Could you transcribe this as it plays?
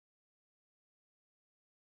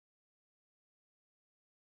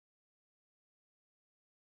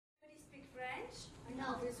French?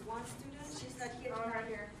 No. There's one student, she's not here. Oh, right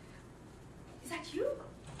here. Is that you?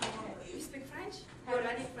 You speak French? You're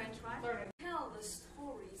learning French, right? Learning. Tell the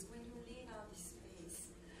stories when you live out this space,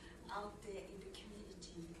 out there in the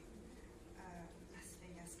community, Las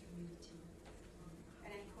Vegas community,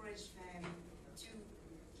 and encourage them to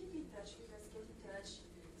keep in touch with us, get in touch,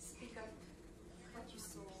 speak up what you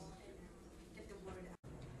saw, and get the word out.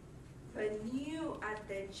 A new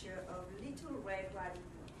adventure of Little Red Riding Hood.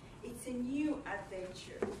 It's a new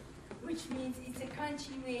adventure, which means it's a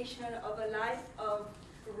continuation of a life of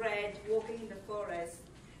Red walking in the forest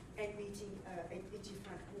and meeting a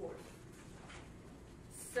different wolf.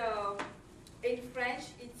 So, in French,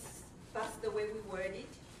 that's the way we word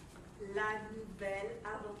it. La nouvelle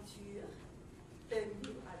aventure, the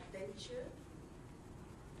new adventure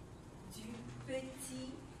du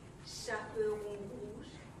petit chaperon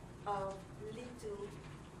rouge of Little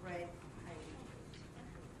Red Riding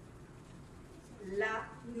Hood. La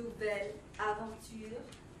nouvelle aventure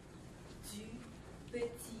du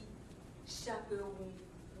petit chaperon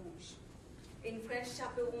rouge. In French,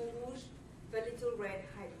 chaperon rouge, the Little Red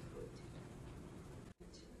Riding Hood.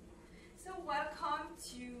 So welcome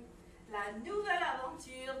to la nouvelle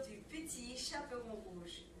aventure du petit chaperon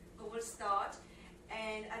rouge. We will start,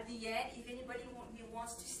 and at the end, if anybody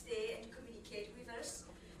wants to stay and communicate with us,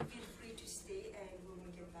 feel free to stay, and we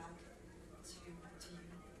will get back to you.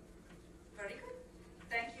 Very good.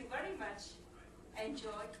 Thank you very much.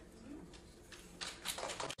 Enjoy.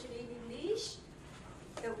 In English,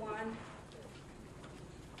 the one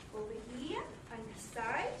over here on the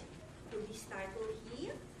side, with this title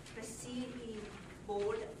here, the scene in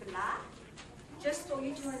bold black, just for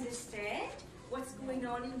you to understand what's going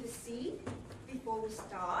on in the scene before we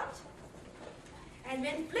start. And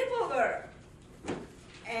then flip over.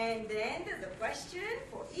 And then there's a question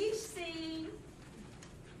for each scene.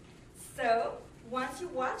 So, once you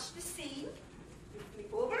watch the scene, you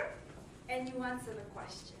flip over and you answer the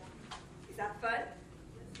question. Is that fun?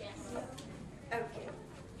 Yes. Okay.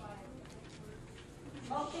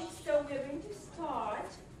 Okay, so we're going to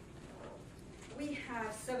start. We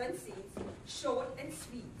have 7 scenes, short and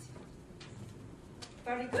sweet.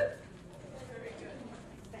 Very good? Very good.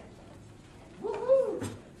 Thank you. Woohoo!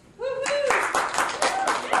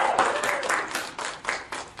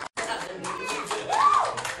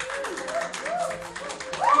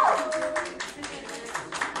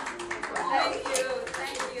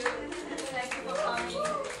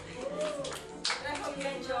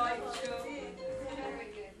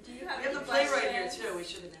 We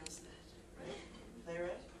should announce that, right?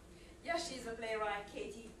 Playwright? Yeah, she's a playwright,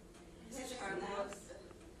 Katie. This is her book.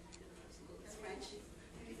 It's French.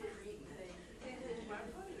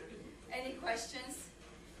 Any questions?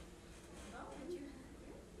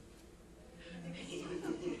 You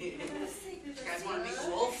guys want to meet the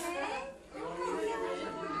wolf? You want to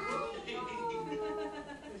meet the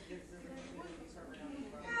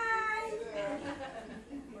Hi.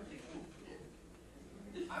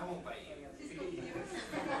 I won't bite you.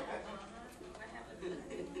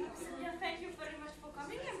 Yeah, thank you very much for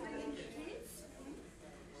coming and bringing the kids.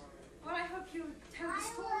 Well, I hope you tell the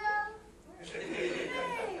story.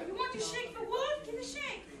 Hey, you want to shake the wolf? Give a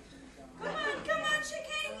shake. Come on, shake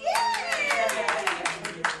hands.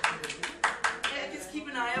 Yeah, just keep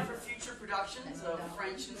an eye out for future productions of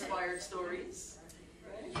French-inspired stories.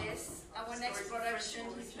 Yes, our next production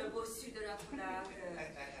is Le Bossu de Notre-Dame,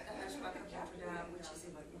 the Hunchback of Notre-Dame, which is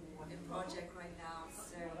in project right now.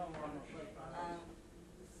 So,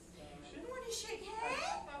 you want to shake hands?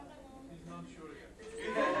 He's not sure yet.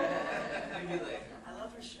 Maybe later. I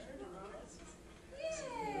love her shirt. Yes.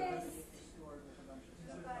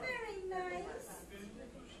 Very nice.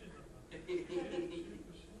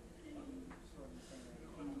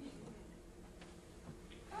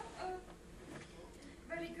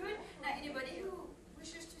 Very good. Now, anybody who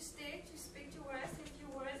wishes to stay to speak to us in a few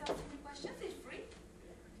words, ask any questions, is free.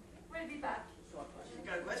 We'll be back. You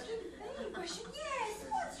got a question? Any question? Yes.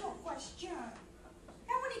 What's your question? I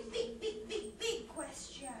want a big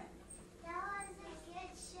question. That was a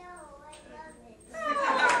good show. I love it.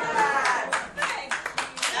 Thank you.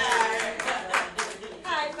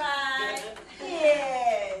 High five.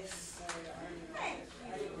 Yes. Thank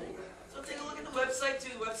you. So take a look at the website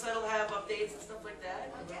too. The website will have updates and stuff like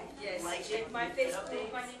that. Okay. Yes. Like Check it, my get Facebook.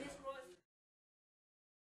 updates. My name is